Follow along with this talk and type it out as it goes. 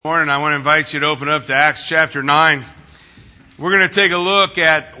Morning, I want to invite you to open up to Acts chapter 9. We're going to take a look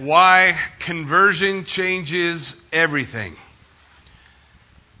at why conversion changes everything.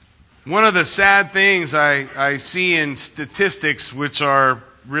 One of the sad things I see in statistics, which are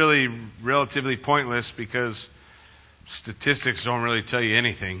really relatively pointless because statistics don't really tell you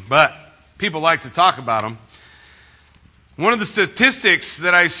anything, but people like to talk about them. One of the statistics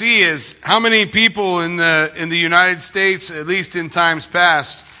that I see is how many people in the United States, at least in times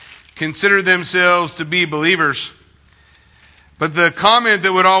past, consider themselves to be believers. But the comment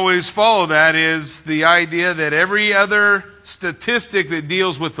that would always follow that is the idea that every other statistic that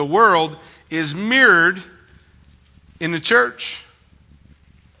deals with the world is mirrored in the church.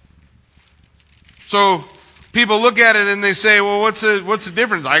 So people look at it and they say, well, what's the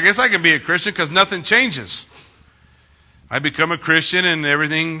difference? I guess I can be a Christian because nothing changes. I become a Christian and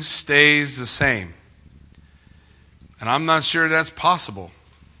everything stays the same. And I'm not sure that's possible.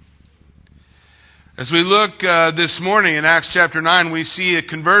 As we look this morning in Acts chapter 9, we see a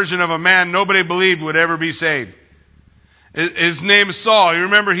conversion of a man nobody believed would ever be saved. His name is Saul. You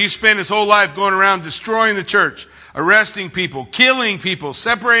remember he spent his whole life going around destroying the church, arresting people, killing people,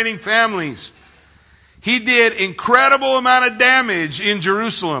 separating families. He did incredible amount of damage in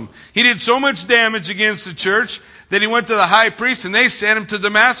Jerusalem. He did so much damage against the church that he went to the high priest and they sent him to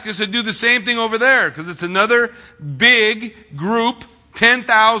Damascus to do the same thing over there because it's another big group.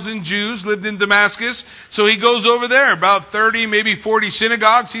 10,000 Jews lived in Damascus. So he goes over there, about 30, maybe 40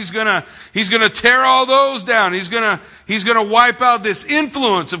 synagogues. He's gonna tear all those down. He's gonna wipe out this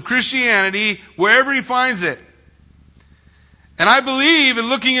influence of Christianity wherever he finds it. And I believe in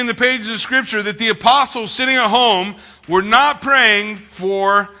looking in the pages of Scripture that the apostles sitting at home were not praying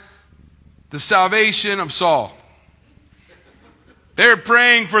for the salvation of Saul. They're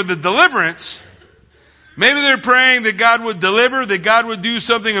praying for the deliverance. Maybe they're praying that God would deliver, that God would do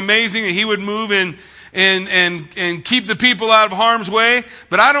something amazing, that He would move and keep the people out of harm's way.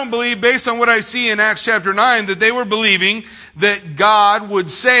 But I don't believe, based on what I see in Acts chapter 9, that they were believing that God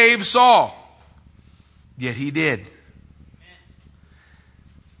would save Saul. Yet He did.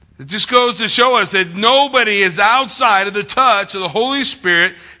 It just goes to show us that nobody is outside of the touch of the Holy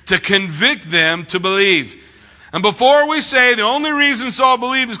Spirit to convict them to believe. And before we say the only reason Saul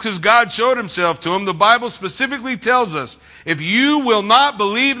believed is because God showed Himself to him, the Bible specifically tells us, if you will not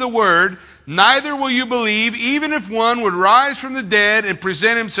believe the word, neither will you believe, even if one would rise from the dead and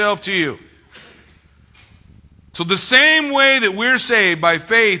present himself to you. So the same way that we're saved by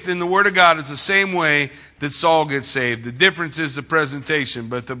faith in the Word of God is the same way that Saul gets saved. The difference is the presentation,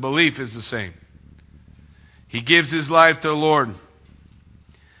 but the belief is the same. He gives his life to the Lord.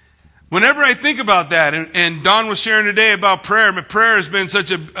 Whenever I think about that, and Don was sharing today about prayer, but prayer has been such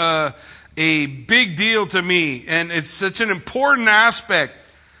a big deal to me, and it's such an important aspect.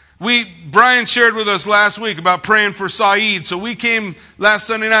 Brian shared with us last week about praying for Saeed, so we came last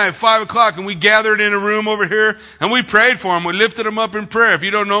Sunday night at 5 o'clock, and we gathered in a room over here, and we prayed for him. We lifted him up in prayer. If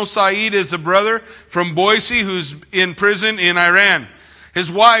you don't know, Saeed is a brother from Boise who's in prison in Iran. His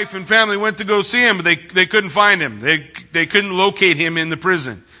wife and family went to go see him, but they couldn't find him. They couldn't locate him in the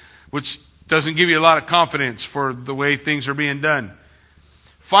prison, which doesn't give you a lot of confidence for the way things are being done.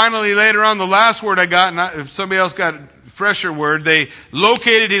 Finally, later on, the last word I got, and if somebody else got a fresher word, they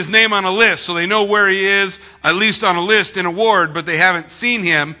located his name on a list, so they know where he is, at least on a list in a ward, but they haven't seen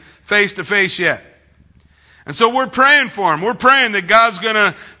him face to face yet. And so we're praying for him. We're praying that God's going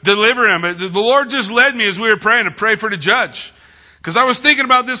to deliver him. But the Lord just led me as we were praying to pray for the judge. Because I was thinking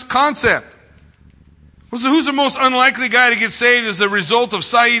about this concept. Who's the most unlikely guy to get saved as a result of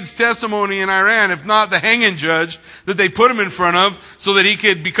Saeed's testimony in Iran, if not the hanging judge that they put him in front of so that he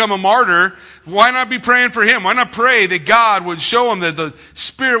could become a martyr? Why not be praying for him? Why not pray that God would show him, that the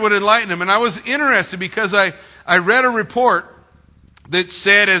Spirit would enlighten him? And I was interested because I read a report that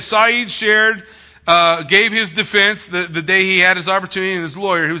said, as Saeed shared, gave his defense the day he had his opportunity, and his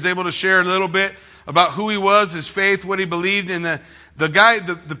lawyer, he was able to share a little bit about who he was, his faith, what he believed in.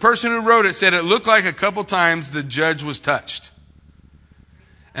 The person who wrote it said it looked like a couple times the judge was touched.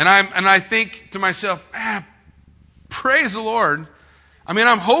 And I think to myself, praise the Lord. I mean,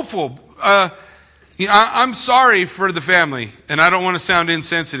 I'm hopeful. I'm sorry for the family, and I don't want to sound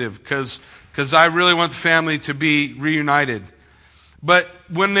insensitive because I really want the family to be reunited. But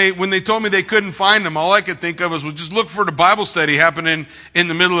when they told me they couldn't find him, all I could think of was, well, just look for the Bible study happening in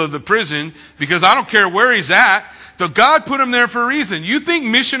the middle of the prison, because I don't care where he's at. So God put him there for a reason. You think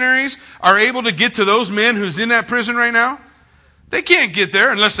missionaries are able to get to those men who's in that prison right now? They can't get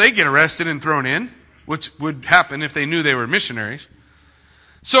there unless they get arrested and thrown in, which would happen if they knew they were missionaries.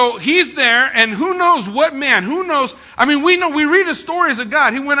 So he's there, and who knows what man, who knows? I mean, we read the stories of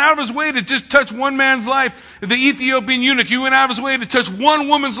God. He went out of his way to just touch one man's life, the Ethiopian eunuch. He went out of his way to touch one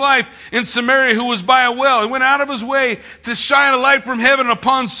woman's life in Samaria who was by a well. He went out of his way to shine a light from heaven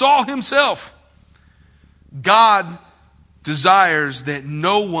upon Saul himself. God desires that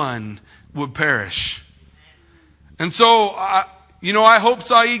no one would perish. And so, I hope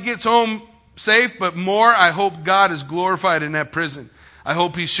Saeed gets home safe, but more, I hope God is glorified in that prison. I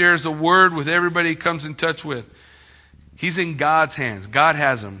hope he shares the word with everybody he comes in touch with. He's in God's hands. God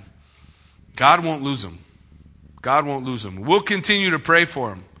has him. God won't lose him. God won't lose him. We'll continue to pray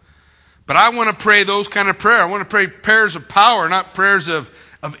for him. But I want to pray those kind of prayer. I want to pray prayers of power, not prayers of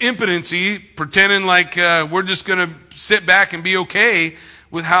impotency, pretending like we're just going to sit back and be okay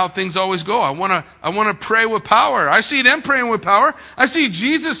with how things always go. I want to pray with power. I see them praying with power. I see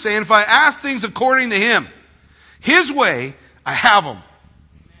Jesus saying, if I ask things according to him, his way, I have them.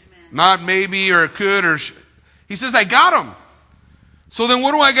 Not maybe or could or he says, I got them. So then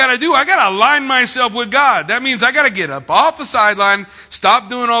what do I got to do? I got to align myself with God. That means I got to get up off the sideline, stop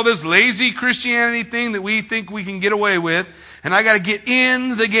doing all this lazy Christianity thing that we think we can get away with, and I got to get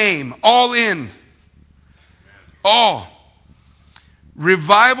in the game, all in. All.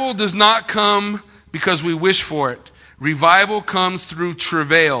 Revival does not come because we wish for it. Revival comes through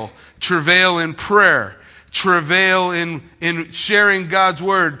travail. Travail in prayer. Travail in sharing God's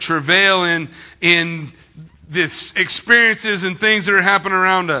word. Travail in this experiences and things that are happening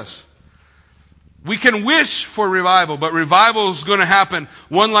around us. We can wish for revival, but revival is going to happen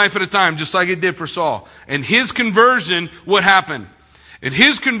one life at a time, just like it did for Saul. And his conversion, what happened? In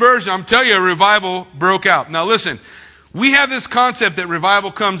his conversion, I'm telling you, a revival broke out. Now listen, we have this concept that revival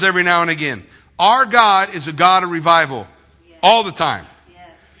comes every now and again. Our God is a God of revival all the time.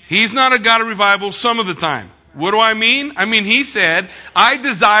 He's not a God of revival some of the time. What do I mean? I mean, he said, I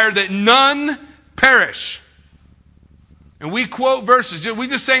desire that none perish. And we quote verses. We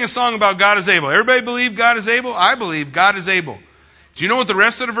just sang a song about God is able. Everybody believe God is able? I believe God is able. Do you know what the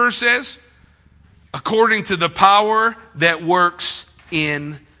rest of the verse says? According to the power that works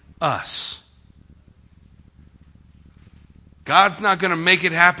in us. God's not going to make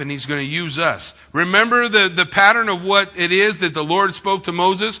it happen. He's going to use us. Remember the pattern of what it is that the Lord spoke to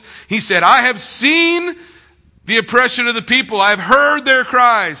Moses? He said, I have seen the oppression of the people. I've heard their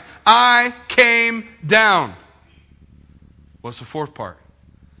cries. I came down. What's the fourth part?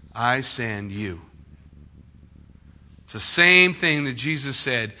 I send you. It's the same thing that Jesus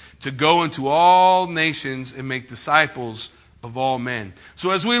said, to go into all nations and make disciples of all men. So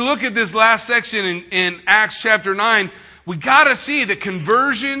as we look at this last section in Acts chapter 9, we got to see that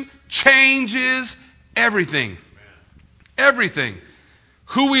conversion changes everything. Everything.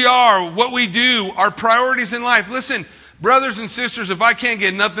 Who we are, what we do, our priorities in life. Listen, brothers and sisters, if I can't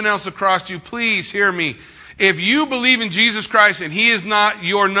get nothing else across to you, please hear me. If you believe in Jesus Christ and he is not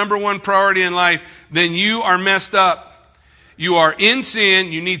your number one priority in life, then you are messed up. You are in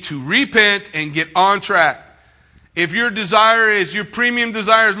sin. You need to repent and get on track. If your premium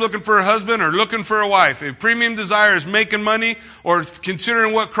desire is looking for a husband or looking for a wife, if premium desire is making money or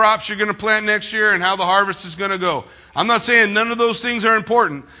considering what crops you're going to plant next year and how the harvest is going to go. I'm not saying none of those things are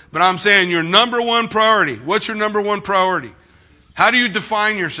important, but I'm saying your number one priority. What's your number one priority? How do you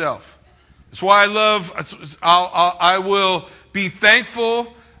define yourself? That's why I will be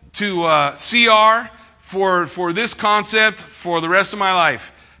thankful to CR for this concept for the rest of my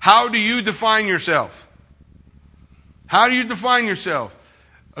life. How do you define yourself? How do you define yourself?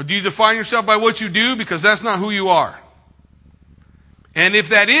 Do you define yourself by what you do? Because that's not who you are. And if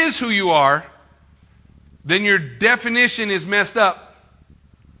that is who you are, then your definition is messed up.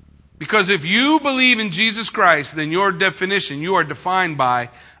 Because if you believe in Jesus Christ, then your definition, you are defined by,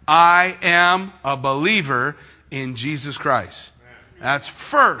 I am a believer in Jesus Christ. That's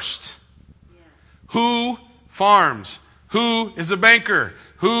first. Who farms? Who is a banker?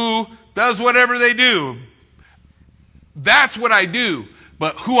 Who does whatever they do? That's what I do.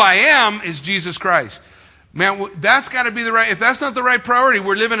 But who I am is Jesus Christ. Man, that's got to be the right. If that's not the right priority,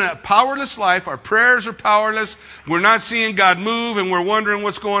 we're living a powerless life. Our prayers are powerless. We're not seeing God move, and we're wondering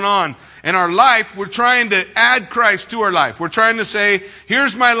what's going on. In our life, we're trying to add Christ to our life. We're trying to say,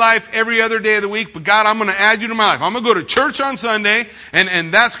 here's my life every other day of the week, but God, I'm going to add you to my life. I'm going to go to church on Sunday,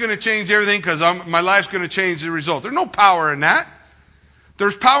 and that's going to change everything because my life's going to change the result. There's no power in that.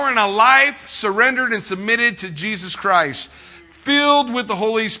 There's power in a life surrendered and submitted to Jesus Christ, filled with the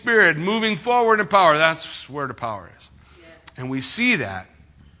Holy Spirit, moving forward in power. That's where the power is. And we see that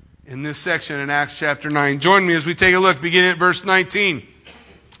in this section in Acts chapter 9. Join me as we take a look, beginning at verse 19.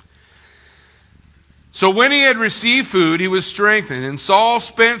 So when he had received food, he was strengthened. And Saul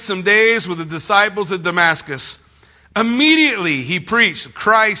spent some days with the disciples at Damascus. Immediately he preached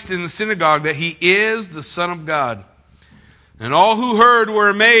Christ in the synagogue, that he is the Son of God. And all who heard were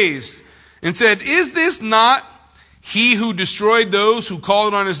amazed and said, "Is this not he who destroyed those who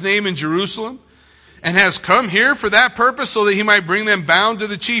called on his name in Jerusalem, and has come here for that purpose, so that he might bring them bound to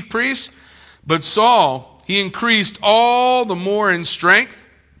the chief priests?" But Saul, he increased all the more in strength,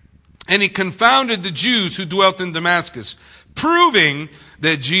 and he confounded the Jews who dwelt in Damascus, proving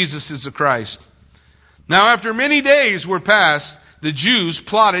that Jesus is the Christ. Now after many days were passed, the Jews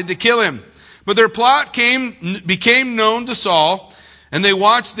plotted to kill him. But their plot became known to Saul, and they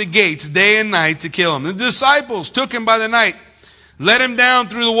watched the gates day and night to kill him. The disciples took him by the night, let him down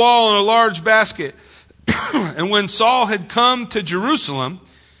through the wall in a large basket. And when Saul had come to Jerusalem,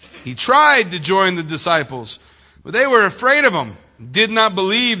 he tried to join the disciples, but they were afraid of him, did not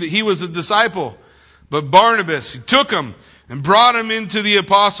believe that he was a disciple. But Barnabas, he took him and brought him into the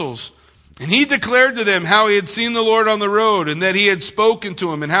apostles. And he declared to them how he had seen the Lord on the road, and that he had spoken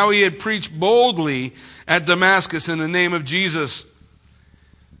to him, and how he had preached boldly at Damascus in the name of Jesus.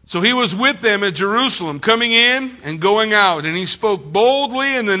 So he was with them at Jerusalem, coming in and going out. And he spoke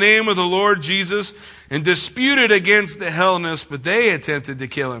boldly in the name of the Lord Jesus, and disputed against the Hellenists, but they attempted to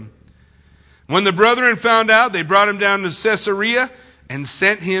kill him. When the brethren found out, they brought him down to Caesarea and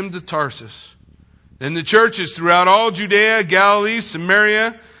sent him to Tarsus. Then the churches throughout all Judea, Galilee,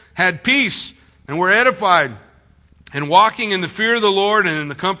 Samaria had peace and were edified. And walking in the fear of the Lord and in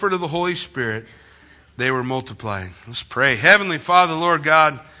the comfort of the Holy Spirit, they were multiplied. Let's pray. Heavenly Father, Lord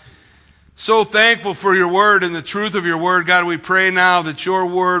God, so thankful for your word and the truth of your word. God, we pray now that your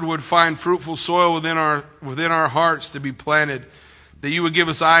word would find fruitful soil within our hearts to be planted. That you would give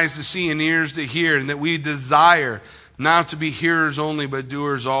us eyes to see and ears to hear, and that we desire not to be hearers only, but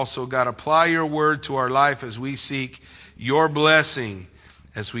doers also. God, apply your word to our life as we seek your blessing,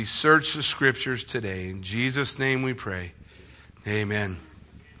 as we search the scriptures today. In Jesus' name we pray. Amen.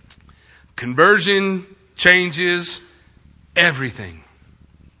 Conversion changes everything.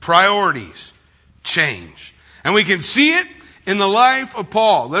 Priorities change. And we can see it in the life of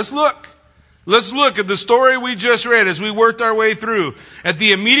Paul. Let's look. Let's look at the story we just read as we worked our way through. At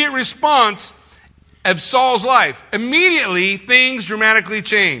the immediate response of Saul's life, immediately things dramatically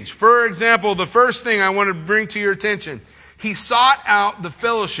change. For example, the first thing I want to bring to your attention, he sought out the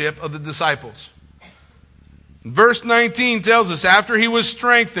fellowship of the disciples. Verse 19 tells us, after he was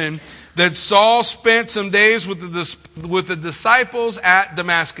strengthened, that Saul spent some days with the disciples at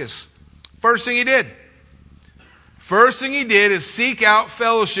Damascus. First thing he did is seek out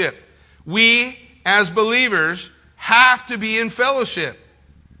fellowship. We, as believers, have to be in fellowship.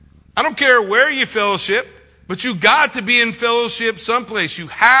 I don't care where you fellowship, but you got to be in fellowship someplace. You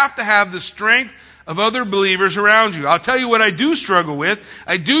have to have the strength of other believers around you. I'll tell you what I do struggle with.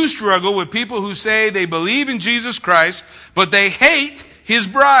 I do struggle with people who say they believe in Jesus Christ, but they hate His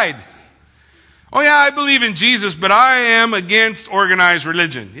bride. Oh yeah, I believe in Jesus, but I am against organized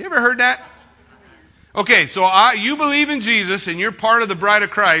religion. You ever heard that? Okay, so you believe in Jesus and you're part of the bride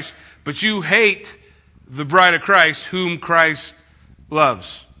of Christ, but you hate the bride of Christ whom Christ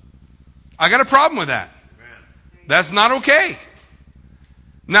loves. I got a problem with that. That's not okay.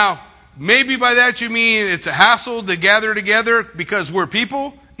 Now, maybe by that you mean it's a hassle to gather together because we're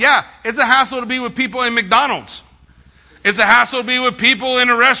people. Yeah, it's a hassle to be with people in McDonald's. It's a hassle to be with people in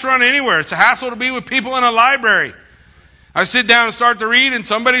a restaurant anywhere. It's a hassle to be with people in a library. I sit down and start to read and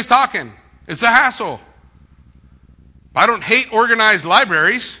somebody's talking. It's a hassle. I don't hate organized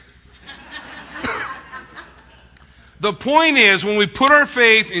libraries. The point is, when we put our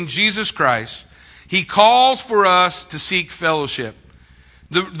faith in Jesus Christ, He calls for us to seek fellowship.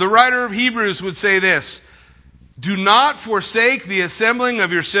 The writer of Hebrews would say this, "Do not forsake the assembling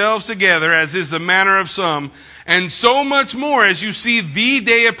of yourselves together, as is the manner of some, and so much more as you see the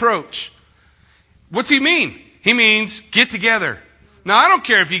day approach." What's he mean? He means get together. Now, I don't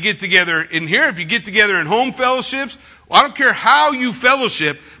care if you get together in here, if you get together in home fellowships. I don't care how you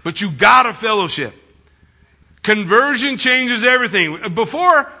fellowship, but you gotta fellowship. Conversion changes everything.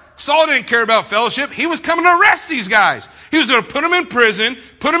 Before, Saul didn't care about fellowship. He was coming to arrest these guys. He was going to put them in prison,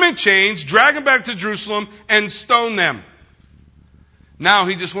 put them in chains, drag them back to Jerusalem, and stone them. Now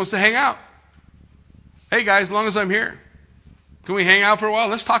he just wants to hang out. Hey guys, as long as I'm here, can we hang out for a while?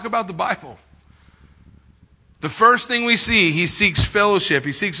 Let's talk about the Bible. The first thing we see, he seeks fellowship.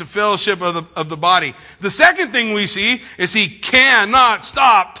 He seeks a fellowship of the body. The second thing we see is he cannot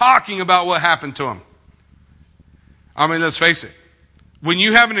stop talking about what happened to him. I mean, let's face it. When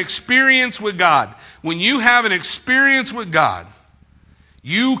you have an experience with God,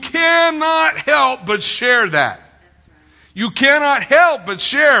 You cannot help but share that. You cannot help but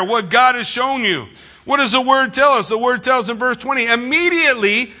share what God has shown you. What does the Word tell us? The Word tells in verse 20,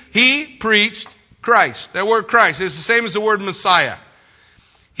 immediately he preached Christ. That word Christ is the same as the word Messiah.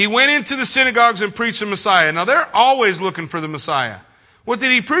 He went into the synagogues and preached the Messiah. Now they're always looking for the Messiah. What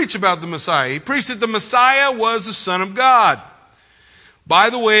did he preach about the Messiah? He preached that the Messiah was the Son of God. By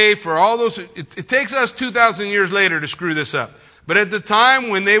the way, for all those, it takes us 2,000 years later to screw this up. But at the time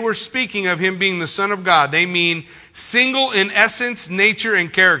when they were speaking of him being the Son of God, they mean single in essence, nature,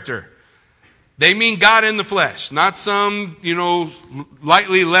 and character. They mean God in the flesh, not some,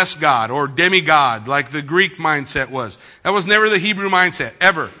 lightly less God or demigod like the Greek mindset was. That was never the Hebrew mindset,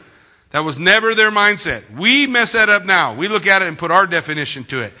 ever. That was never their mindset. We mess that up now. We look at it and put our definition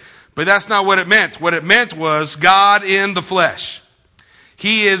to it. But that's not what it meant. What it meant was God in the flesh.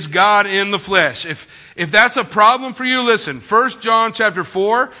 He is God in the flesh. If that's a problem for you, listen. 1 John chapter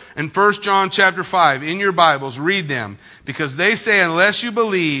 4 and 1 John chapter 5 in your Bibles, read them. Because they say unless you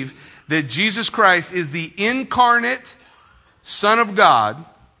believe that Jesus Christ is the incarnate Son of God,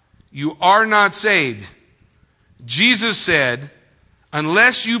 you are not saved. Jesus said,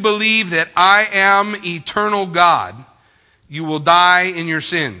 unless you believe that I am eternal God, you will die in your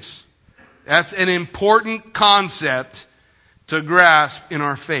sins. That's an important concept to grasp in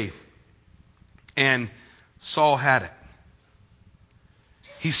our faith. And Saul had it.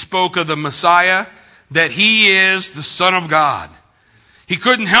 He spoke of the Messiah, that he is the Son of God. He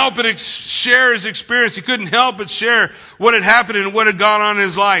couldn't help but share his experience. He couldn't help but share what had happened and what had gone on in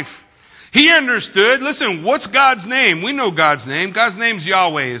his life. He understood. Listen, what's God's name? We know God's name. God's name's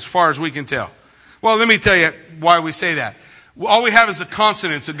Yahweh as far as we can tell. Well, let me tell you why we say that. All we have is the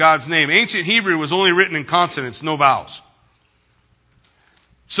consonants of God's name. Ancient Hebrew was only written in consonants, no vowels.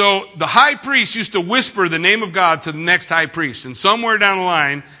 So the high priest used to whisper the name of God to the next high priest. And somewhere down the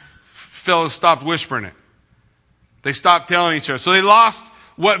line, fellows stopped whispering it. They stopped telling each other. So they lost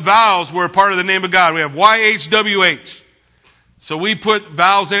what vowels were a part of the name of God. We have YHWH. So we put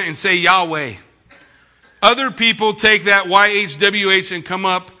vowels in it and say Yahweh. Other people take that YHWH and come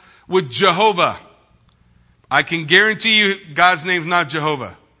up with Jehovah. I can guarantee you God's name's not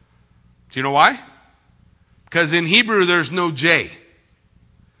Jehovah. Do you know why? Because in Hebrew there's no J.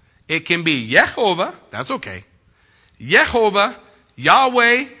 It can be Yehovah. That's okay. Yehovah,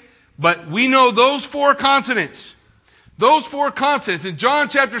 Yahweh. But we know those four consonants. Those four consonants. In John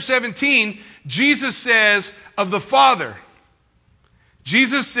chapter 17, Jesus says of the Father.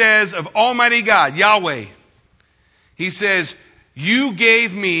 Jesus says of Almighty God, Yahweh. He says, you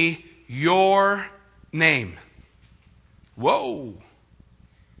gave me your name. Whoa.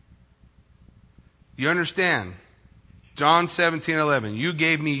 You understand? John 17:11. You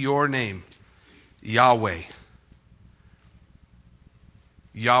gave me your name. Yahweh.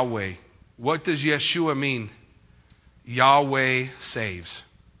 Yahweh. What does Yeshua mean? Yahweh saves.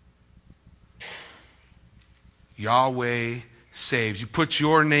 Yahweh saves. You put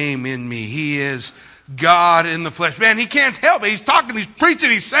your name in me. He is God in the flesh. Man, he can't help it. He's talking, he's preaching,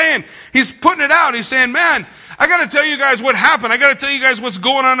 he's saying, he's putting it out. He's saying, man, I got to tell you guys what happened. I got to tell you guys what's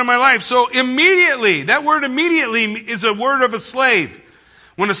going on in my life. So immediately, that word immediately is a word of a slave.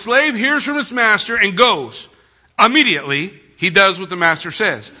 When a slave hears from his master and goes, immediately, he does what the master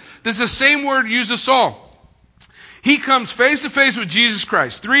says. This is the same word used of Saul. He comes face to face with Jesus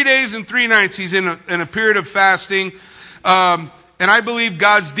Christ. 3 days and 3 nights he's in a period of fasting. And I believe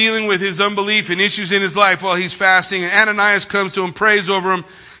God's dealing with his unbelief and issues in his life while he's fasting. And Ananias comes to him, prays over him.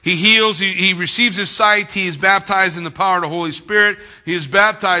 He heals. He receives his sight. He is baptized in the power of the Holy Spirit. He is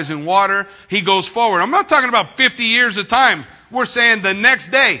baptized in water. He goes forward. I'm not talking about 50 years of time. We're saying the next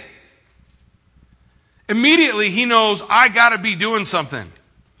day. Immediately he knows, I got to be doing something.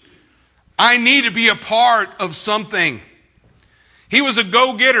 I need to be a part of something. He was a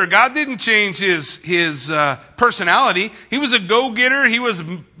go-getter. God didn't change his personality. He was a go-getter. He was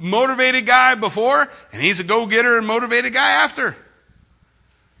a motivated guy before, and he's a go-getter and motivated guy after.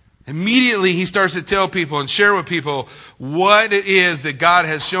 Immediately he starts to tell people and share with people what it is that God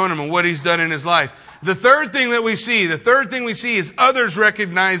has shown him and what he's done in his life. The third thing we see is others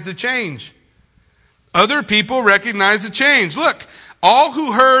recognize the change. Other people recognize the change. Look, all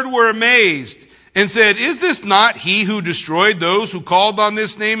who heard were amazed and said, is this not he who destroyed those who called on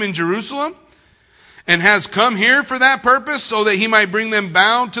this name in Jerusalem and has come here for that purpose so that he might bring them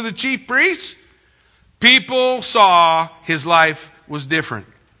bound to the chief priests? People saw his life was different.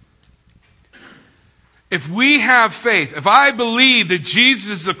 If we have faith, if I believe that Jesus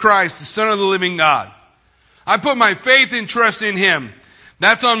is the Christ, the Son of the living God, I put my faith and trust in him.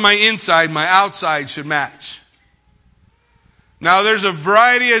 That's on my inside. My outside should match. Now, there's a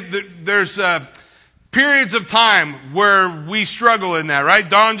variety of, there's periods of time where we struggle in that, right?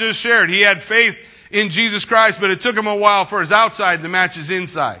 Don just shared. He had faith in Jesus Christ, but it took him a while for his outside to match his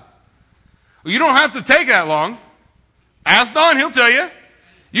inside. Well, you don't have to take that long. Ask Don, he'll tell you.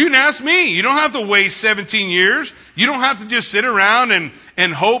 You can ask me. You don't have to waste 17 years. You don't have to just sit around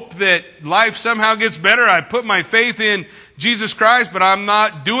and hope that life somehow gets better. I put my faith in Jesus Christ, but I'm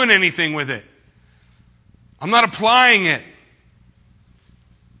not doing anything with it. I'm not applying it.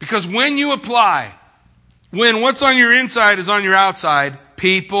 Because when you apply, when what's on your inside is on your outside,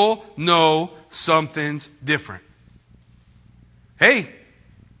 people know something's different. Hey,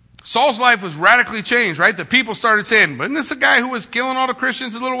 Saul's life was radically changed, right? The people started saying, wasn't this a guy who was killing all the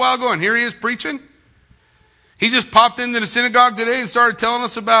Christians a little while ago, and here he is preaching? He just popped into the synagogue today and started telling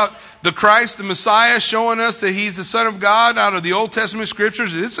us about the Christ, the Messiah, showing us that he's the Son of God out of the Old Testament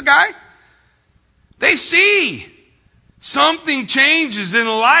scriptures. Is this a guy? They see something changes in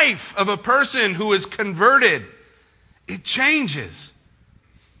the life of a person who is converted. It changes.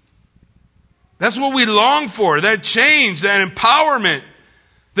 That's what we long for, that change, that empowerment.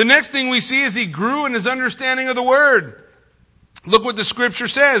 The next thing we see is he grew in his understanding of the Word. Look what the Scripture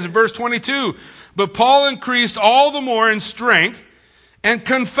says in verse 22. But Paul increased all the more in strength and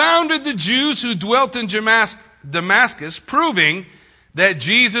confounded the Jews who dwelt in Damascus, proving that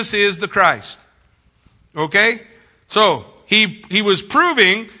Jesus is the Christ. Okay? So, he was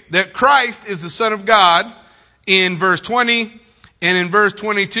proving that Christ is the Son of God in verse 20. And in verse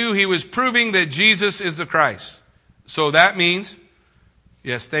 22, he was proving that Jesus is the Christ. So that means,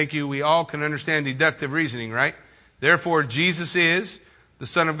 yes, thank you, we all can understand deductive reasoning, right? Therefore, Jesus is the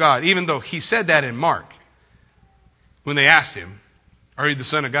Son of God. Even though he said that in Mark. When they asked him, are you the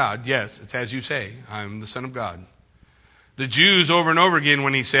Son of God? Yes, it's as you say, I'm the Son of God. The Jews over and over again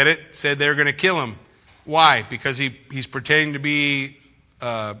when he said it, said they were going to kill him. Why? Because he's pretending to be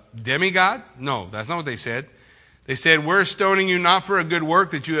a demigod? No, that's not what they said. They said, we're stoning you not for a good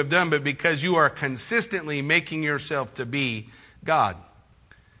work that you have done, but because you are consistently making yourself to be God.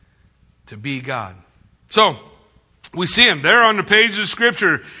 To be God. So, we see him there on the page of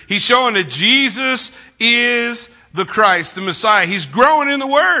Scripture. He's showing that Jesus is the Christ, the Messiah. He's growing in the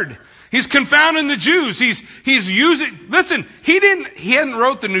Word. He's confounding the Jews. He's using, listen, he hadn't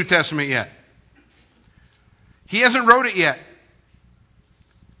wrote the New Testament yet. He hasn't wrote it yet.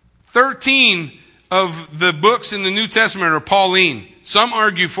 13 of the books in the New Testament are Pauline. Some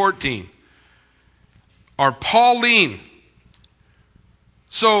argue 14 are Pauline.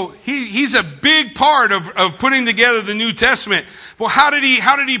 So he's a big part of putting together the New Testament. Well, how did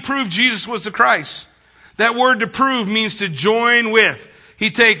he prove Jesus was the Christ? That word to prove means to join with.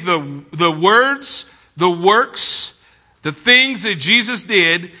 He take the words, the works, the things that Jesus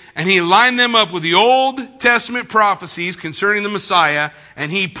did, and he lined them up with the Old Testament prophecies concerning the Messiah,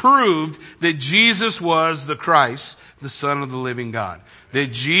 and he proved that Jesus was the Christ, the Son of the living God.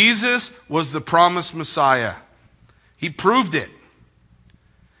 That Jesus was the promised Messiah. He proved it.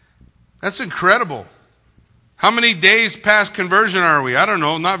 That's incredible. How many days past conversion are we? I don't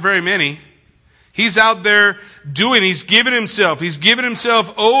know, not very many. He's out there he's given himself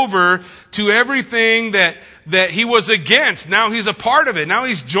over to everything that he was against. Now he's a part of it. Now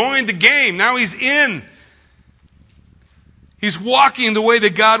he's joined the game. Now he's in. He's walking the way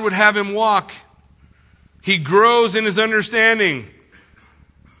that God would have him walk. He grows in his understanding.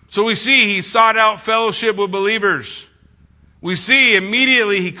 So we see he sought out fellowship with believers. We see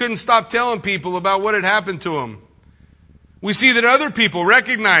immediately he couldn't stop telling people about what had happened to him. We see that other people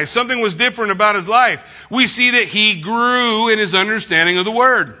recognized something was different about his life. We see that he grew in his understanding of the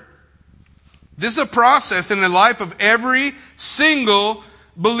Word. This is a process in the life of every single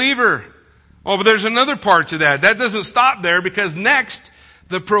believer. Oh, but there's another part to that. That doesn't stop there, because next,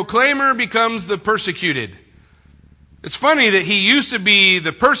 the proclaimer becomes the persecuted. It's funny that he used to be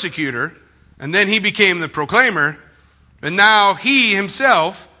the persecutor, and then he became the proclaimer, and now he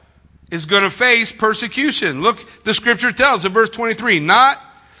himself is going to face persecution. Look, the Scripture tells in verse 23, now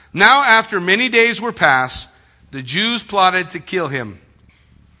after many days were passed, the Jews plotted to kill him.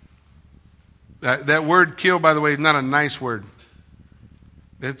 That word kill, by the way, is not a nice word.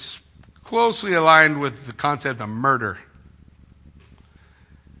 It's closely aligned with the concept of murder.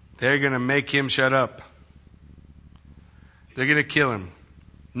 They're going to make him shut up. They're going to kill him.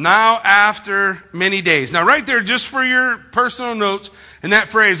 Now after many days. Now right there, just for your personal notes, in that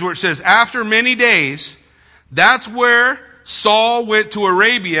phrase where it says, after many days, that's where Saul went to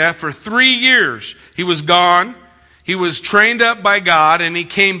Arabia for 3 years. He was gone. He was trained up by God, and he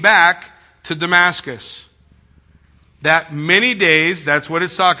came back to Damascus. That many days, that's what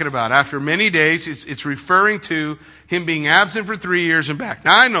it's talking about. After many days, it's referring to him being absent for 3 years and back.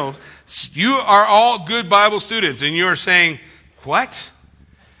 Now I know you are all good Bible students and you are saying, what?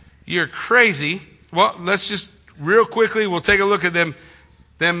 You're crazy. Well, let's just real quickly, we'll take a look at them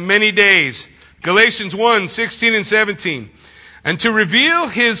many days. Galatians 1, 16 and 17. And to reveal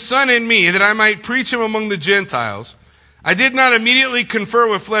his Son in me, that I might preach him among the Gentiles, I did not immediately confer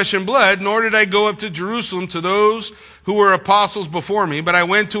with flesh and blood, nor did I go up to Jerusalem to those who were apostles before me, but I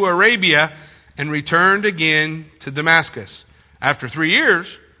went to Arabia and returned again to Damascus. After 3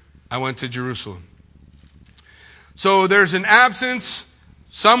 years, I went to Jerusalem. So there's an absence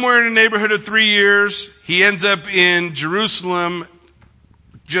somewhere in the neighborhood of 3 years. He ends up in Jerusalem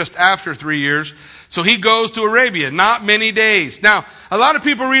just after 3 years. So he goes to Arabia, not many days. Now, a lot of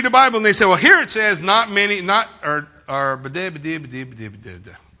people read the Bible and they say, well, here it says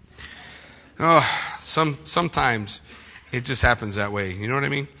sometimes it just happens that way. You know what I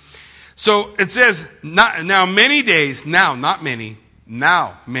mean? So it says, now many days, not many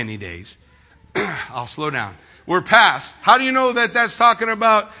days. I'll slow down. We're past. How do you know that that's talking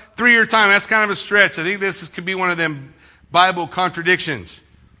about 3 year time? That's kind of a stretch. I think this could be one of them Bible contradictions.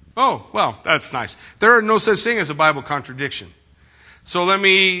 Oh, well, that's nice. There are no such thing as a Bible contradiction. So let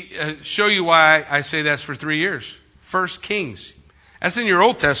me show you why I say that's for 3 years. 1 Kings. That's in your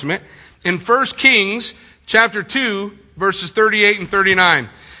Old Testament. In 1 Kings chapter 2, verses 38 and 39.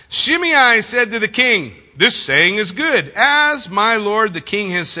 Shimei said to the king, this saying is good. As my lord the king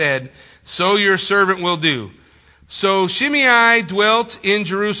has said, so your servant will do. So Shimei dwelt in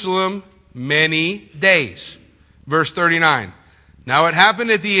Jerusalem many days. Verse 39. Now it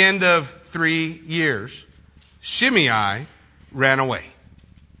happened at the end of 3 years, Shimei ran away.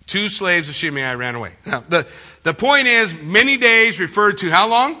 2 slaves of Shimei ran away. Now, the point is, many days referred to how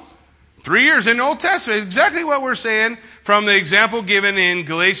long? 3 years in the Old Testament. Exactly what we're saying from the example given in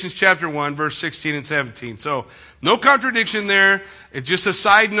Galatians chapter 1, verse 16 and 17. So, no contradiction there. It's just a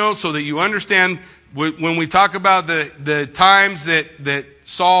side note so that you understand when we talk about the times that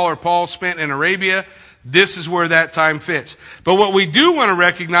Saul or Paul spent in Arabia, this is where that time fits. But what we do want to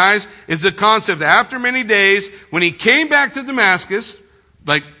recognize is the concept that after many days, when he came back to Damascus,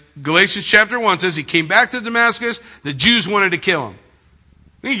 like Galatians chapter 1 says, he came back to Damascus, the Jews wanted to kill him.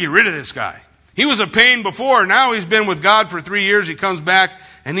 We need to get rid of this guy. He was a pain before. Now he's been with God for 3 years. He comes back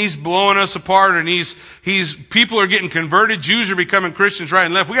and he's blowing us apart and people are getting converted. Jews are becoming Christians right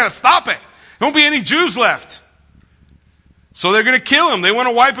and left. We got to stop it. Don't be any Jews left. So they're going to kill him. They want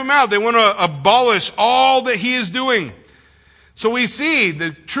to wipe him out. They want to abolish all that he is doing. So we see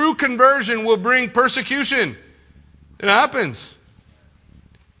the true conversion will bring persecution. It happens.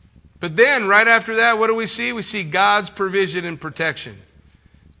 But then, right after that, what do we see? We see God's provision and protection.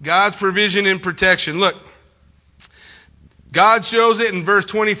 God's provision and protection. Look, God shows it in verse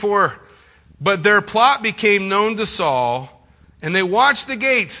 24. But their plot became known to Saul, and they watched the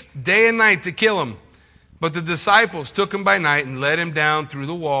gates day and night to kill him. But the disciples took him by night and let him down through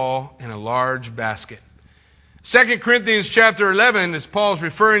the wall in a large basket. 2 Corinthians chapter 11, as Paul's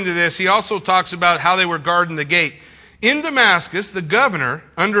referring to this, he also talks about how they were guarding the gate. In Damascus, the governor,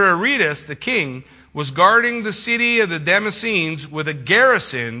 under Aretas, the king, was guarding the city of the Damascenes with a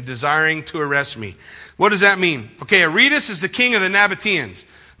garrison desiring to arrest me. What does that mean? Okay, Aretas is the king of the Nabateans.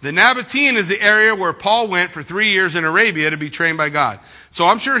 The Nabatean is the area where Paul went for 3 years in Arabia to be trained by God. So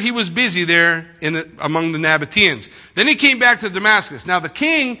I'm sure he was busy there among the Nabateans. Then he came back to Damascus. Now the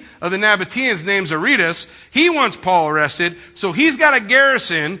king of the Nabateans, named Aretas, he wants Paul arrested. So he's got a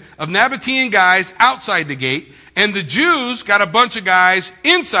garrison of Nabatean guys outside the gate. And the Jews got a bunch of guys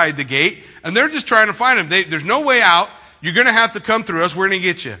inside the gate. And they're just trying to find him. There's no way out. You're going to have to come through us. We're going to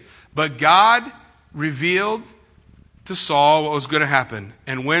get you. But God revealed to Saul what was going to happen.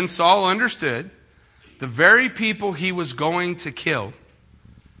 And when Saul understood, the very people he was going to kill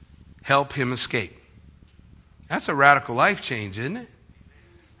help him escape. That's a radical life change, isn't it?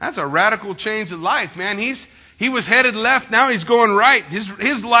 That's a radical change of life, man. He was headed left, now he's going right.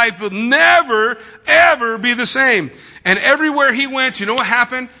 His life will never, ever be the same. And everywhere he went, you know what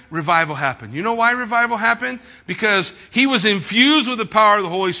happened? Revival happened. You know why revival happened? Because he was infused with the power of the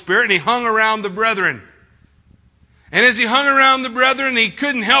Holy Spirit and he hung around the brethren. And as he hung around the brethren, he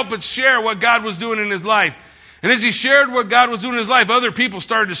couldn't help but share what God was doing in his life. And as he shared what God was doing in his life, other people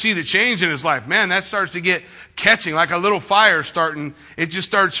started to see the change in his life. Man, that starts to get catching, like a little fire starting. It just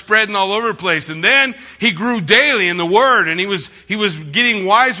started spreading all over the place. And then he grew daily in the Word, and he was getting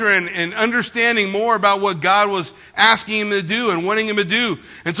wiser and understanding more about what God was asking him to do and wanting him to do.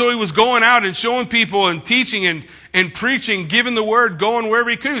 And so he was going out and showing people and teaching and preaching, giving the Word, going wherever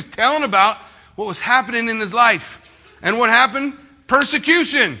he could. He was telling about what was happening in his life. And what happened?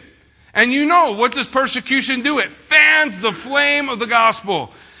 Persecution. And you know, what does persecution do? It fans the flame of the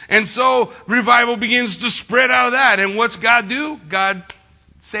gospel. And so revival begins to spread out of that. And what's God do? God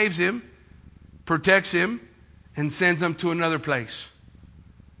saves him, protects him, and sends him to another place.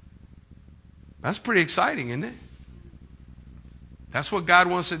 That's pretty exciting, isn't it? That's what God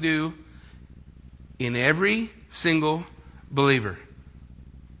wants to do in every single believer.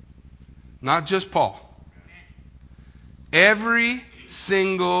 Not just Paul. Every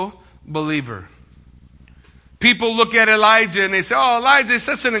single believer. People look at Elijah and they say, oh, Elijah is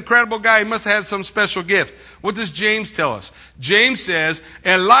such an incredible guy. He must have had some special gift. What does James tell us? James says,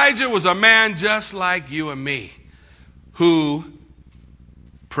 Elijah was a man just like you and me who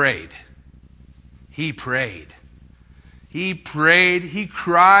prayed. He prayed. He prayed. He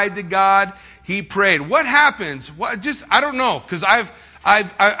cried to God. He prayed. What happens? I don't know, because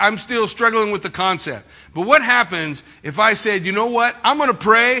I'm still struggling with the concept. But what happens if I said, you know what? I'm going to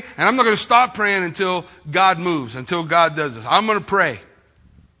pray, and I'm not going to stop praying until God moves, until God does this. I'm going to pray.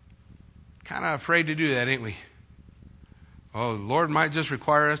 Kind of afraid to do that, ain't we? Oh, the Lord might just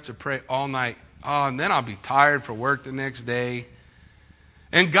require us to pray all night. Oh, and then I'll be tired for work the next day.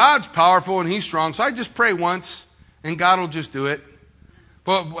 And God's powerful and He's strong, so I just pray once, and God will just do it.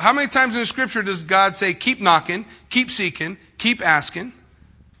 But how many times in the Scripture does God say, keep knocking, keep seeking, keep asking?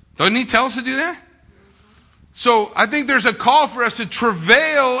 Doesn't He tell us to do that? So I think there's a call for us to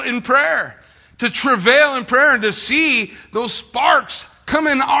travail in prayer. To travail in prayer and to see those sparks come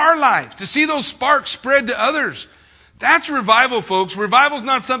in our life. To see those sparks spread to others. That's revival, folks. Revival's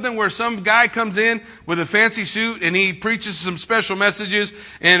not something where some guy comes in with a fancy suit and he preaches some special messages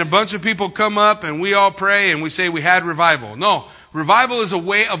and a bunch of people come up and we all pray and we say we had revival. No, revival is a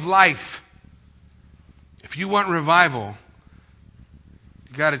way of life. If you want revival,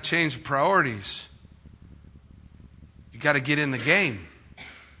 you got to change the priorities. You got to get in the game.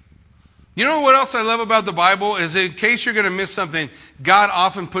 You know what else I love about the Bible is, in case you're going to miss something, God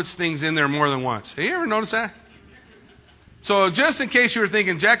often puts things in there more than once. Have you ever noticed that? So just in case you were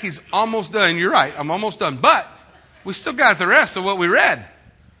thinking, Jackie's almost done, you're right, I'm almost done. But we still got the rest of what we read.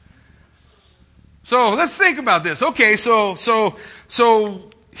 So let's think about this. Okay, so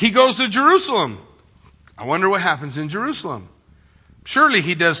he goes to Jerusalem. I wonder what happens in Jerusalem. Surely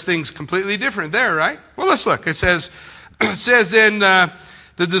he does things completely different there, right? Well, let's look. It says then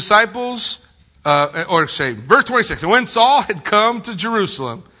the disciples, verse 26, and when Saul had come to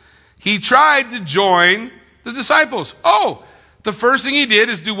Jerusalem, he tried to join the disciples. Oh, the first thing he did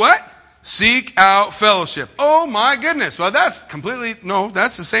is do what? Seek out fellowship. Oh my goodness. Well, that's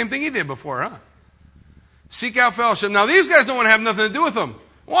the same thing he did before, huh? Seek out fellowship. Now, these guys don't want to have nothing to do with them.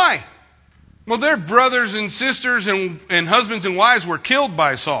 Why? Well, their brothers and sisters and husbands and wives were killed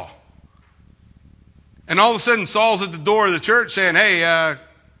by Saul. And all of a sudden, Saul's at the door of the church saying, hey,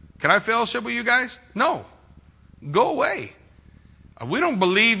 can I fellowship with you guys? No. Go away. We don't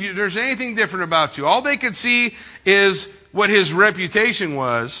believe there's anything different about you. All they could see is what his reputation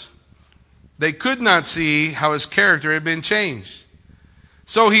was. They could not see how his character had been changed.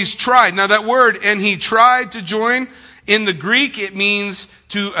 So he's tried. Now that word, and he tried to join, in the Greek it means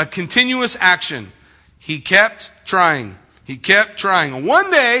to a continuous action. He kept trying. He kept trying. And one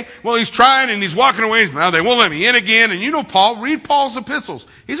day, well, he's trying and he's walking away. Now they won't let me in again. And you know Paul, read Paul's epistles.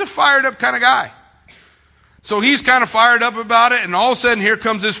 He's a fired up kind of guy. So he's kind of fired up about it, and all of a sudden here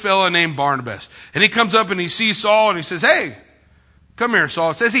comes this fellow named Barnabas. And he comes up and he sees Saul and he says, hey, come here,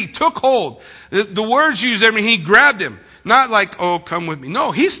 Saul. It says he took hold. The words used there mean he grabbed him. Not like, oh, come with me.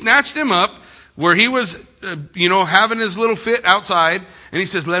 No, he snatched him up where he was, having his little fit outside, and he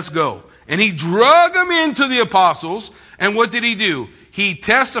says, let's go. And he drug him into the apostles, and what did he do? He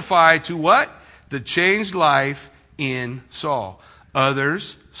testified to what? The changed life in Saul.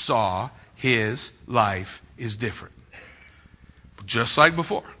 Others saw his life is different. Just like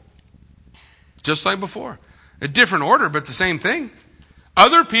before. Just like before. A different order, but the same thing.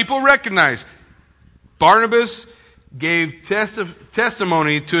 Other people recognized. Barnabas gave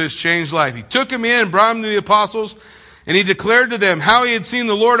testimony to his changed life. He took him in, brought him to the apostles, and he declared to them how he had seen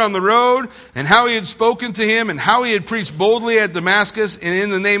the Lord on the road, and how he had spoken to him, and how he had preached boldly at Damascus and in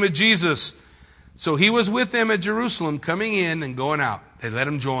the name of Jesus. So he was with them at Jerusalem, coming in and going out. They let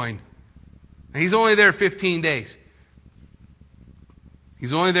him join. And he's only there 15 days.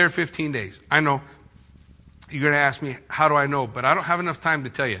 He's only there 15 days. I know. You're going to ask me, how do I know? But I don't have enough time to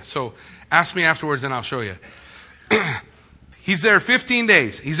tell you. So ask me afterwards and I'll show you. He's there 15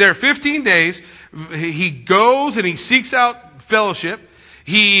 days. He's there 15 days. He goes and he seeks out fellowship.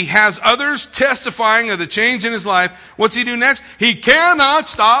 He has others testifying of the change in his life. What's he do next? He cannot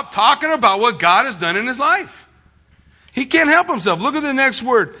stop talking about what God has done in his life. He can't help himself. Look at the next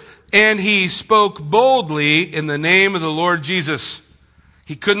word. And he spoke boldly in the name of the Lord Jesus.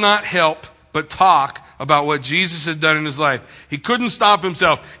 He could not help but talk about what Jesus had done in his life. He couldn't stop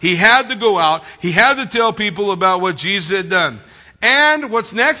himself. He had to go out. He had to tell people about what Jesus had done. And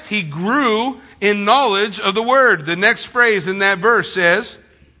what's next? He grew in knowledge of the word. The next phrase in that verse says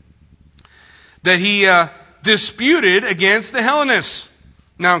that he disputed against the Hellenists.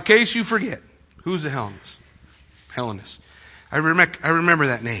 Now, in case you forget, who's the Hellenists? Hellenists. I remember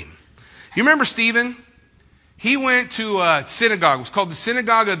that name. You remember Stephen? He went to a synagogue. It was called the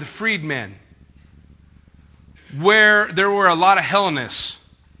Synagogue of the Freedmen, where there were a lot of Hellenists.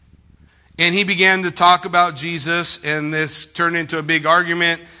 And he began to talk about Jesus, and this turned into a big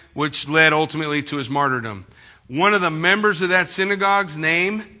argument, which led ultimately to his martyrdom. One of the members of that synagogue's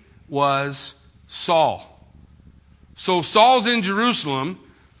name was Saul. So Saul's in Jerusalem.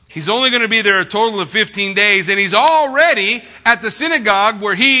 He's only going to be there a total of 15 days, and he's already at the synagogue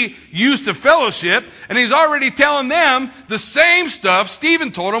where he used to fellowship, and he's already telling them the same stuff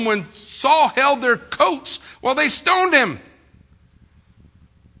Stephen told them when Saul held their coats while they stoned him.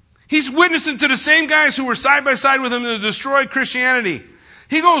 He's witnessing to the same guys who were side by side with him to destroy Christianity.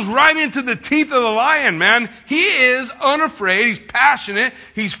 He goes right into the teeth of the lion, man. He is unafraid. He's passionate.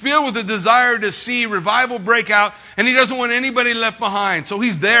 He's filled with a desire to see revival break out, and he doesn't want anybody left behind. So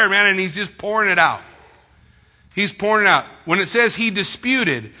he's there, man, and he's just pouring it out. He's pouring it out. When it says he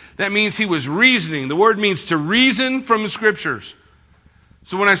disputed, that means he was reasoning. The word means to reason from the Scriptures.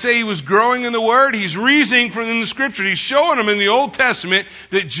 So when I say he was growing in the Word, he's reasoning from the Scripture. He's showing them in the Old Testament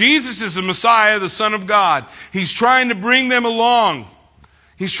that Jesus is the Messiah, the Son of God. He's trying to bring them along.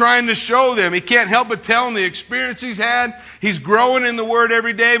 He's trying to show them. He can't help but tell them the experience he's had. He's growing in the Word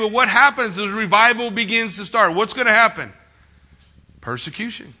every day. But what happens as revival begins to start? What's going to happen?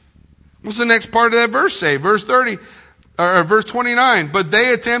 Persecution. What's the next part of that verse say? Verse 29. But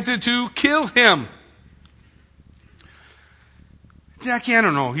they attempted to kill him. Jackie, I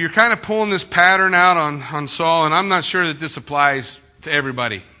don't know. You're kind of pulling this pattern out on Saul, and I'm not sure that this applies to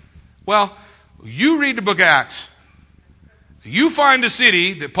everybody. Well, you read the book of Acts. You find a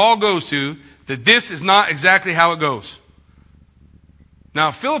city that Paul goes to that this is not exactly how it goes.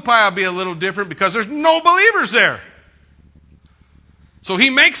 Now, Philippi will be a little different because there's no believers there. So he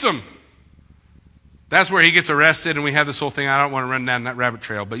makes them. That's where he gets arrested, and we have this whole thing. I don't want to run down that rabbit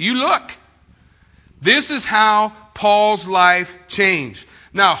trail. But you look. This is how Paul's life changed.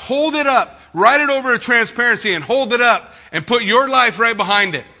 Now, hold it up. Write it over a transparency and hold it up and put your life right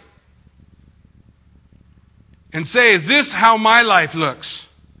behind it. And say, is this how my life looks?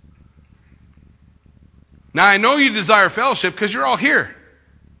 Now, I know you desire fellowship because you're all here.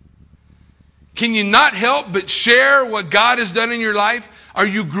 Can you not help but share what God has done in your life? Are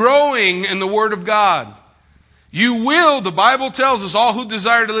you growing in the Word of God? You will, the Bible tells us, all who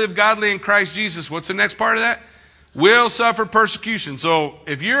desire to live godly in Christ Jesus. What's the next part of that? Will suffer persecution. So,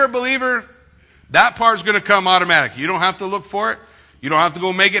 if you're a believer, that part's going to come automatic. You don't have to look for it. You don't have to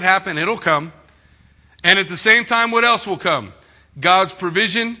go make it happen. It'll come. And at the same time, what else will come? God's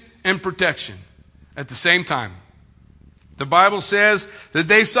provision and protection. At the same time. The Bible says that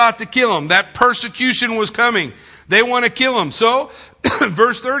they sought to kill him. That persecution was coming. They want to kill him. So,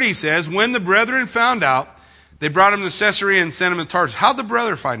 verse 30 says, when the brethren found out, they brought him to Caesarea and sent him to Tarsus. How'd the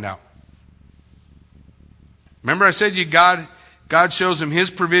brother find out? Remember I said God shows him his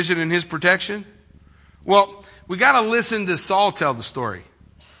provision and his protection? Well, we got to listen to Saul tell the story.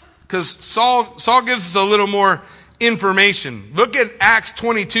 Because Saul gives us a little more information. Look at Acts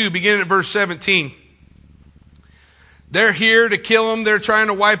 22, beginning at verse 17. They're here to kill him. They're trying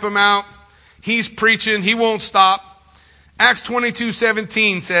to wipe him out. He's preaching. He won't stop. Acts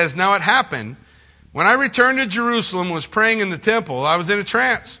 22:17 says, now it happened, when I returned to Jerusalem, was praying in the temple, I was in a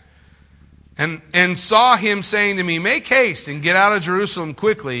trance. And saw him saying to me, make haste and get out of Jerusalem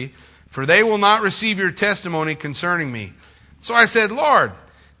quickly, for they will not receive your testimony concerning me. So I said, Lord,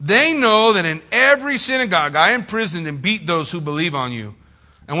 they know that in every synagogue I imprisoned and beat those who believe on you.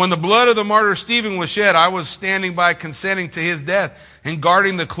 And when the blood of the martyr Stephen was shed, I was standing by consenting to his death and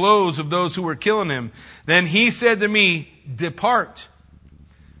guarding the clothes of those who were killing him. Then he said to me, depart,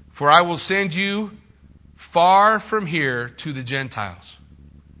 for I will send you far from here to the Gentiles.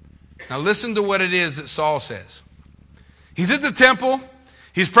 Now listen to what it is that Saul says. He's at the temple.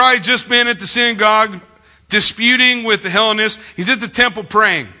 He's probably just been at the synagogue disputing with the Hellenists. He's at the temple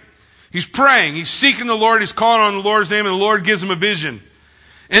praying. He's praying. He's seeking the Lord. He's calling on the Lord's name, and the Lord gives him a vision.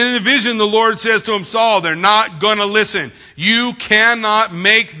 And in the vision, the Lord says to him, Saul, they're not going to listen. You cannot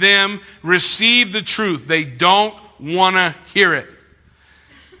make them receive the truth. They don't want to hear it.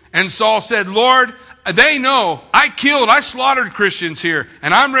 And Saul said, Lord, they know I slaughtered Christians here,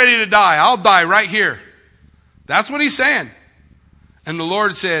 and I'm ready to die. I'll die right here. That's what he's saying. And the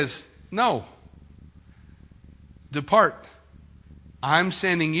Lord says, no. Depart. I'm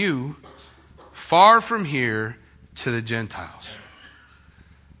sending you far from here to the Gentiles.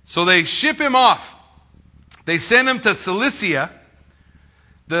 So they ship him off. They send him to Cilicia.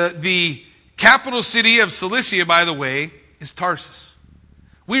 The capital city of Cilicia, by the way, is Tarsus.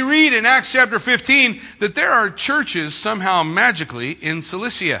 We read in Acts chapter 15 that there are churches somehow magically in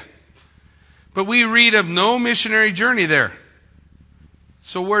Cilicia. But we read of no missionary journey there.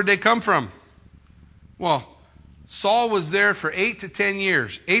 So where'd they come from? Well, Saul was there for 8 to 10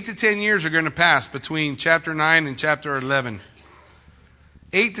 years. 8 to 10 years are going to pass between chapter 9 and chapter 11.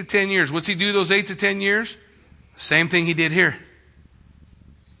 8 to 10 years. What's he do those 8 to 10 years? Same thing he did here.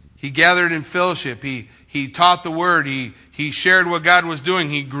 He gathered in fellowship. He taught the word. He shared what God was doing.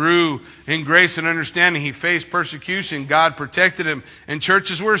 He grew in grace and understanding. He faced persecution. God protected him. And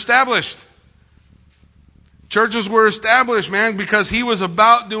churches were established. Churches were established, man, because he was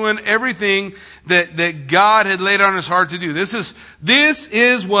about doing everything that God had laid on his heart to do. This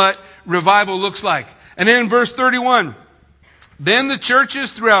is what revival looks like. And then in verse 31, then the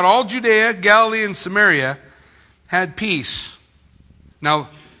churches throughout all Judea, Galilee, and Samaria had peace. Now,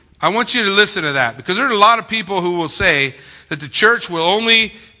 I want you to listen to that, because there are a lot of people who will say that the church will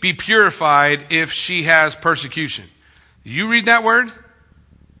only be purified if she has persecution. Do you read that word?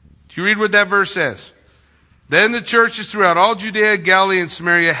 Do you read what that verse says? Then the churches throughout all Judea, Galilee, and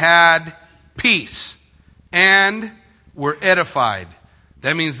Samaria had peace and were edified.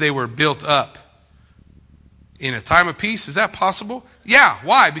 That means they were built up. In a time of peace, is that possible? Yeah.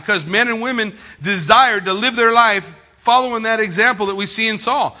 Why? Because men and women desired to live their life following that example that we see in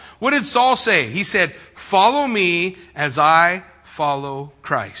Saul. What did Saul say? He said, follow me as I follow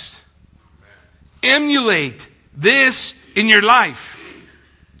Christ. Emulate this in your life.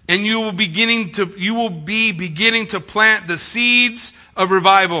 And you will be beginning to plant the seeds of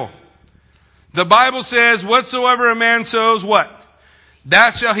revival. The Bible says, whatsoever a man sows, what?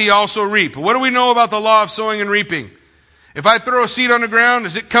 That shall he also reap. What do we know about the law of sowing and reaping? If I throw a seed on the ground,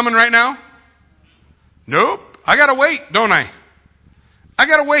 is it coming right now? Nope. I gotta wait, don't I? I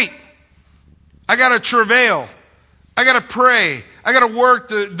gotta wait. I gotta travail. I gotta pray. I gotta work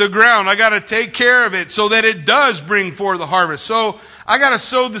the ground. I gotta take care of it so that it does bring forth the harvest. So I gotta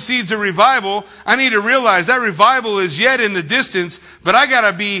sow the seeds of revival. I need to realize that revival is yet in the distance, but I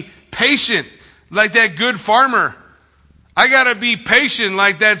gotta be patient like that good farmer. I gotta be patient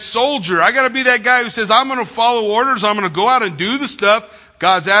like that soldier. I gotta be that guy who says, I'm gonna follow orders. I'm gonna go out and do the stuff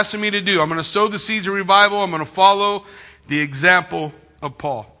God's asking me to do. I'm gonna sow the seeds of revival. I'm gonna follow the example of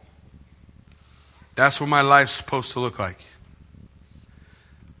Paul. That's what my life's supposed to look like.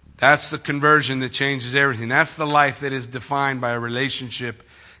 That's the conversion that changes everything. That's the life that is defined by a relationship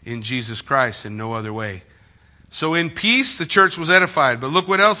in Jesus Christ and no other way. So in peace, the church was edified. But look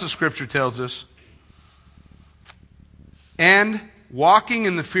what else the Scripture tells us. And walking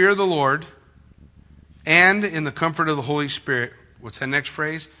in the fear of the Lord and in the comfort of the Holy Spirit. What's that next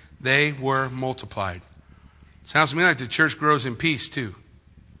phrase? They were multiplied. Sounds to me like the church grows in peace too.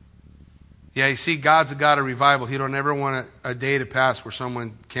 Yeah, you see, God's a God of revival. He don't ever want a day to pass where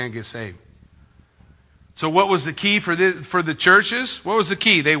someone can't get saved. So what was the key for the churches? What was the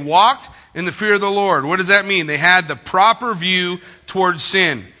key? They walked in the fear of the Lord. What does that mean? They had the proper view towards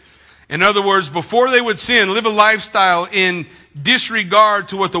sin. In other words, before they would sin, live a lifestyle in disregard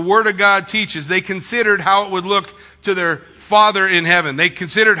to what the Word of God teaches. They considered how it would look to their Father in heaven. They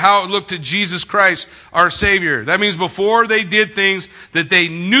considered how it looked to Jesus Christ, our Savior. That means before they did things that they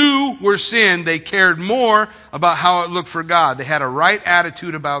knew were sin, they cared more about how it looked for God. They had a right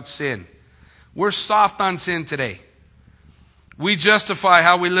attitude about sin. We're soft on sin today. We justify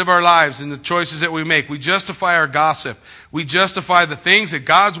how we live our lives and the choices that we make. We justify our gossip. We justify the things that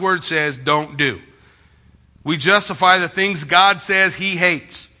God's Word says don't do. We justify the things God says He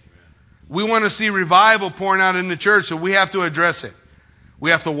hates. We want to see revival pouring out in the church, so we have to address it.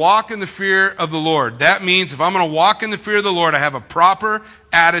 We have to walk in the fear of the Lord. That means if I'm going to walk in the fear of the Lord, I have a proper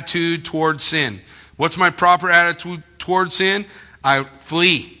attitude towards sin. What's my proper attitude towards sin? I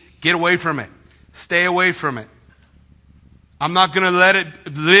flee. Get away from it. Stay away from it. I'm not going to let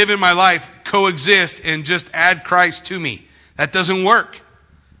it live in my life, coexist, and just add Christ to me. That doesn't work.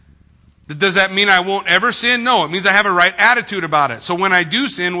 Does that mean I won't ever sin? No, it means I have a right attitude about it. So when I do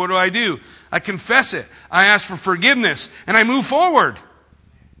sin, what do? I confess it. I ask for forgiveness, and I move forward.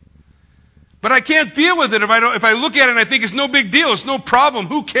 But I can't deal with it if I look at it and I think it's no big deal, it's no problem,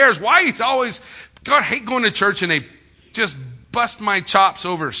 who cares? Why it's always, God, I hate going to church and they just bust my chops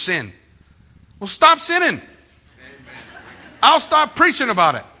over sin. Well, stop sinning. I'll stop preaching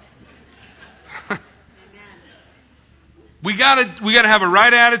about it. We gotta have a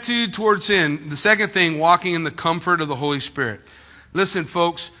right attitude towards sin. The second thing, walking in the comfort of the Holy Spirit. Listen,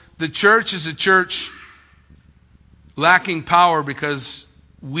 folks, the church is a church lacking power because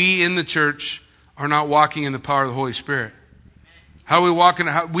we in the church are not walking in the power of the Holy Spirit. How are we walking?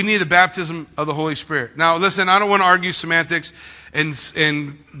 We need the baptism of the Holy Spirit. Now, listen, I don't want to argue semantics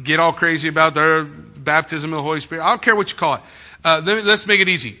and get all crazy about the baptism of the Holy Spirit. I don't care what you call it. Let's make it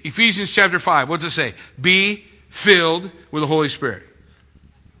easy. Ephesians chapter 5. What's it say? Be filled with the Holy Spirit.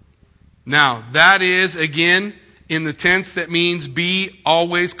 Now, that is, again, in the tense that means be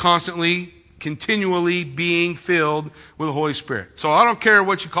always, constantly, continually being filled with the Holy Spirit. So I don't care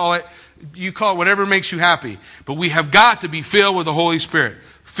what you call it. You call it whatever makes you happy. But we have got to be filled with the Holy Spirit.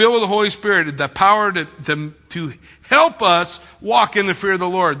 Filled with the Holy Spirit, the power to help us walk in the fear of the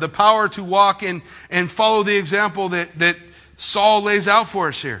Lord. The power to walk and follow the example that Saul lays out for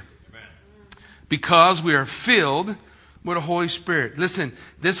us here. Because we are filled with the Holy Spirit. Listen,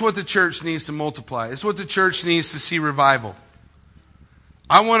 this is what the church needs to multiply. This is what the church needs to see revival.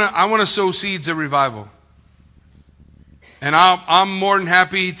 I want to sow seeds of revival. And I'm more than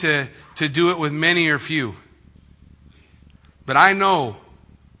happy to do it with many or few. But I know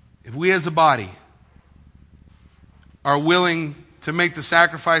if we as a body are willing to make the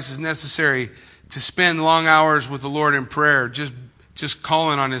sacrifices necessary to spend long hours with the Lord in prayer, just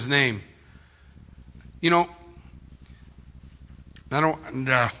calling on His name. You know, I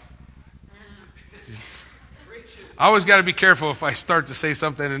always got to be careful if I start to say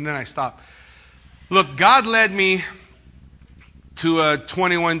something and then I stop. Look, God led me to a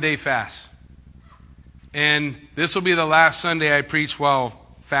 21-day fast. And this will be the last Sunday I preach while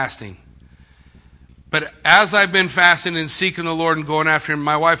fasting. But as I've been fasting and seeking the Lord and going after Him,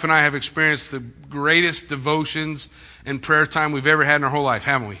 my wife and I have experienced the greatest devotions and prayer time we've ever had in our whole life,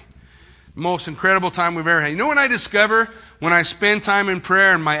 haven't we? Most incredible time we've ever had. You know what I discover when I spend time in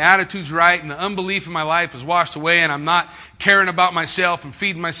prayer and my attitude's right and the unbelief in my life is washed away and I'm not caring about myself and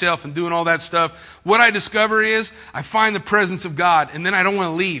feeding myself and doing all that stuff? What I discover is I find the presence of God and then I don't want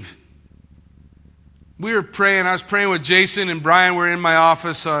to leave. We were praying. I was praying with Jason and Brian. We're in my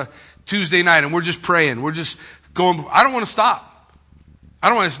office Tuesday night and we're just praying. We're just going. I don't want to stop. I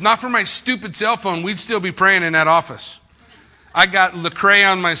don't want to. Not for my stupid cell phone. We'd still be praying in that office. I got Lecrae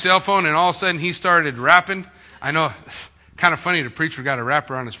on my cell phone, and all of a sudden he started rapping. I know, it's kind of funny the preacher got a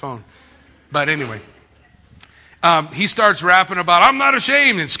rapper on his phone. But anyway, he starts rapping about, I'm not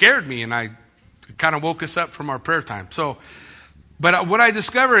ashamed, and scared me, and I kind of woke us up from our prayer time. But what I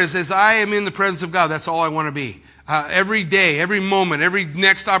discover is as I am in the presence of God, that's all I want to be. Every day, every moment, every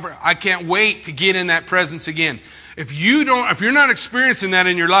next opportunity, I can't wait to get in that presence again. If you're not experiencing that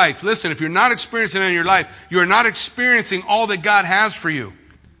in your life, listen, if you're not experiencing it in your life, you're not experiencing all that God has for you.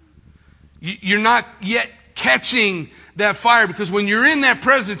 You're not yet catching that fire, because when you're in that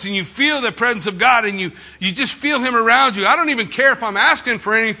presence and you feel the presence of God and you just feel Him around you, I don't even care if I'm asking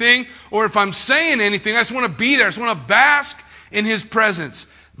for anything or if I'm saying anything. I just want to be there. I just want to bask in His presence.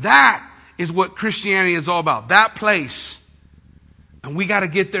 That is what Christianity is all about. That place. And we got to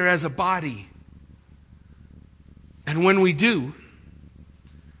get there as a body. And when we do,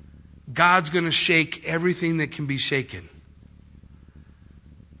 God's going to shake everything that can be shaken.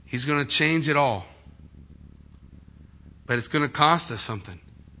 He's going to change it all. But it's going to cost us something.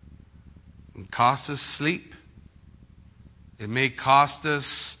 It will cost us sleep. It may cost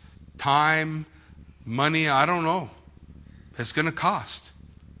us time, money, I don't know. It's going to cost.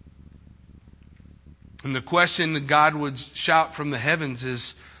 And the question that God would shout from the heavens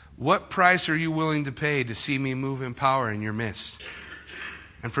is, what price are you willing to pay to see me move in power in your midst?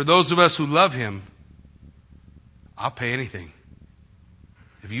 And for those of us who love Him, I'll pay anything.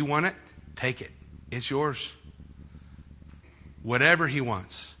 If you want it, take it. It's yours. Whatever He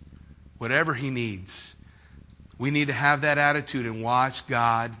wants, whatever He needs. We need to have that attitude and watch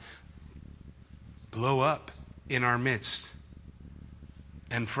God blow up in our midst.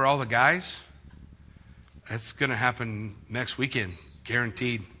 And for all the guys, that's going to happen next weekend,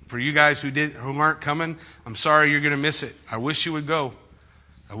 guaranteed. For you guys who aren't coming, I'm sorry you're going to miss it. I wish you would go.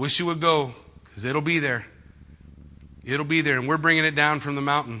 I wish you would go, because it'll be there. It'll be there, and we're bringing it down from the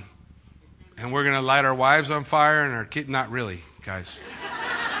mountain. And we're going to light our wives on fire and our kids. Not really, guys.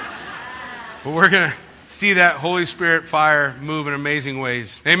 But we're going to see that Holy Spirit fire move in amazing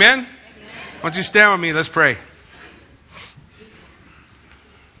ways. Amen? Amen. Why don't you stand with me? Let's pray.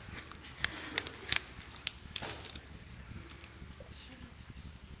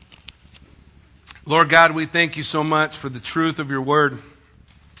 Lord God, we thank you so much for the truth of your word.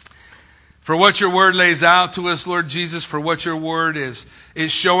 for what your word lays out to us, Lord Jesus, for what your word is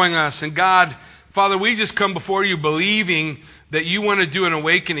showing us. And God, Father, we just come before you believing that you want to do an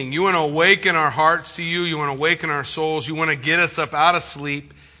awakening. You want to awaken our hearts to you. You want to awaken our souls. You want to get us up out of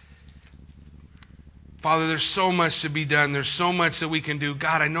sleep. Father, there's so much to be done. There's so much that we can do.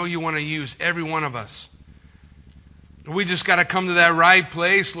 God, I know you want to use every one of us. We just got to come to that right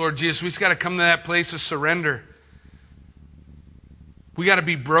place, Lord Jesus. We just got to come to that place of surrender. We got to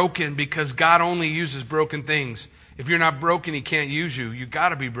be broken because God only uses broken things. If you're not broken, He can't use you. You got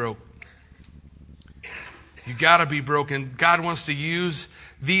to be broke. You got to be broken. God wants to use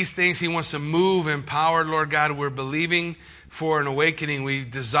these things. He wants to move in power, Lord God. We're believing for an awakening. We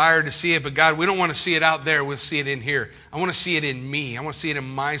desire to see it, but God, we don't want to see it out there. We'll see it in here. I want to see it in me. I want to see it in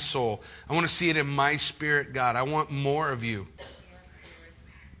my soul. I want to see it in my spirit, God. I want more of you.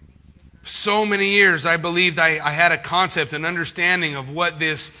 So many years I believed I had a concept, an understanding of what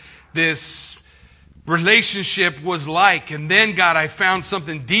this relationship was like. And then, God, I found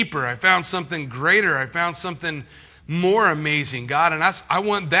something deeper. I found something greater. I found something more amazing, God. And I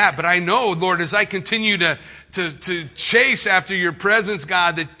want that. But I know, Lord, as I continue to chase after your presence,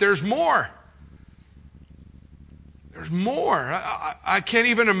 God, that there's more. There's more. I can't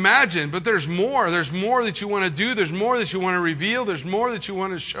even imagine, but there's more. There's more that you want to do. There's more that you want to reveal. There's more that you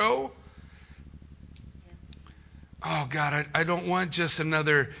want to show. Oh, God, I don't want just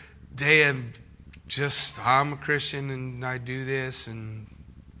another day of just, I'm a Christian and I do this. And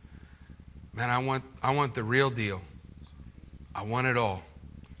man, I want the real deal. I want it all.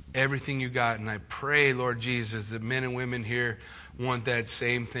 Everything you got. And I pray, Lord Jesus, that men and women here want that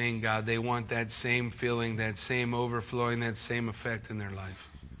same thing, God. They want that same feeling, that same overflowing, that same effect in their life.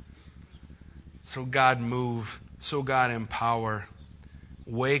 So God, move. So God, empower.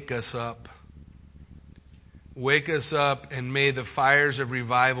 Wake us up. Wake us up, and may the fires of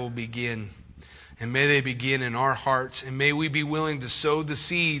revival begin. And may they begin in our hearts. And may we be willing to sow the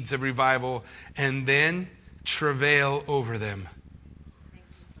seeds of revival and then travail over them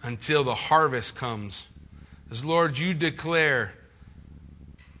until the harvest comes. As Lord, you declare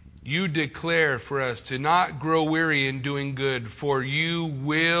for us to not grow weary in doing good, for you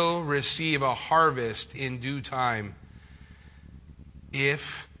will receive a harvest in due time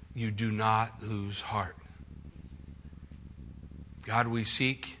if you do not lose heart. God, we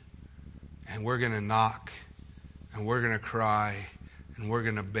seek, and we're going to knock, and we're going to cry, and we're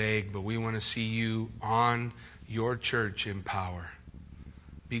going to beg, but we want to see you on your church in power.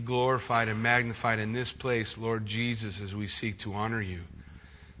 Be glorified and magnified in this place, Lord Jesus, as we seek to honor you.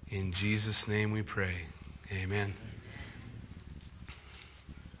 In Jesus' name we pray. Amen.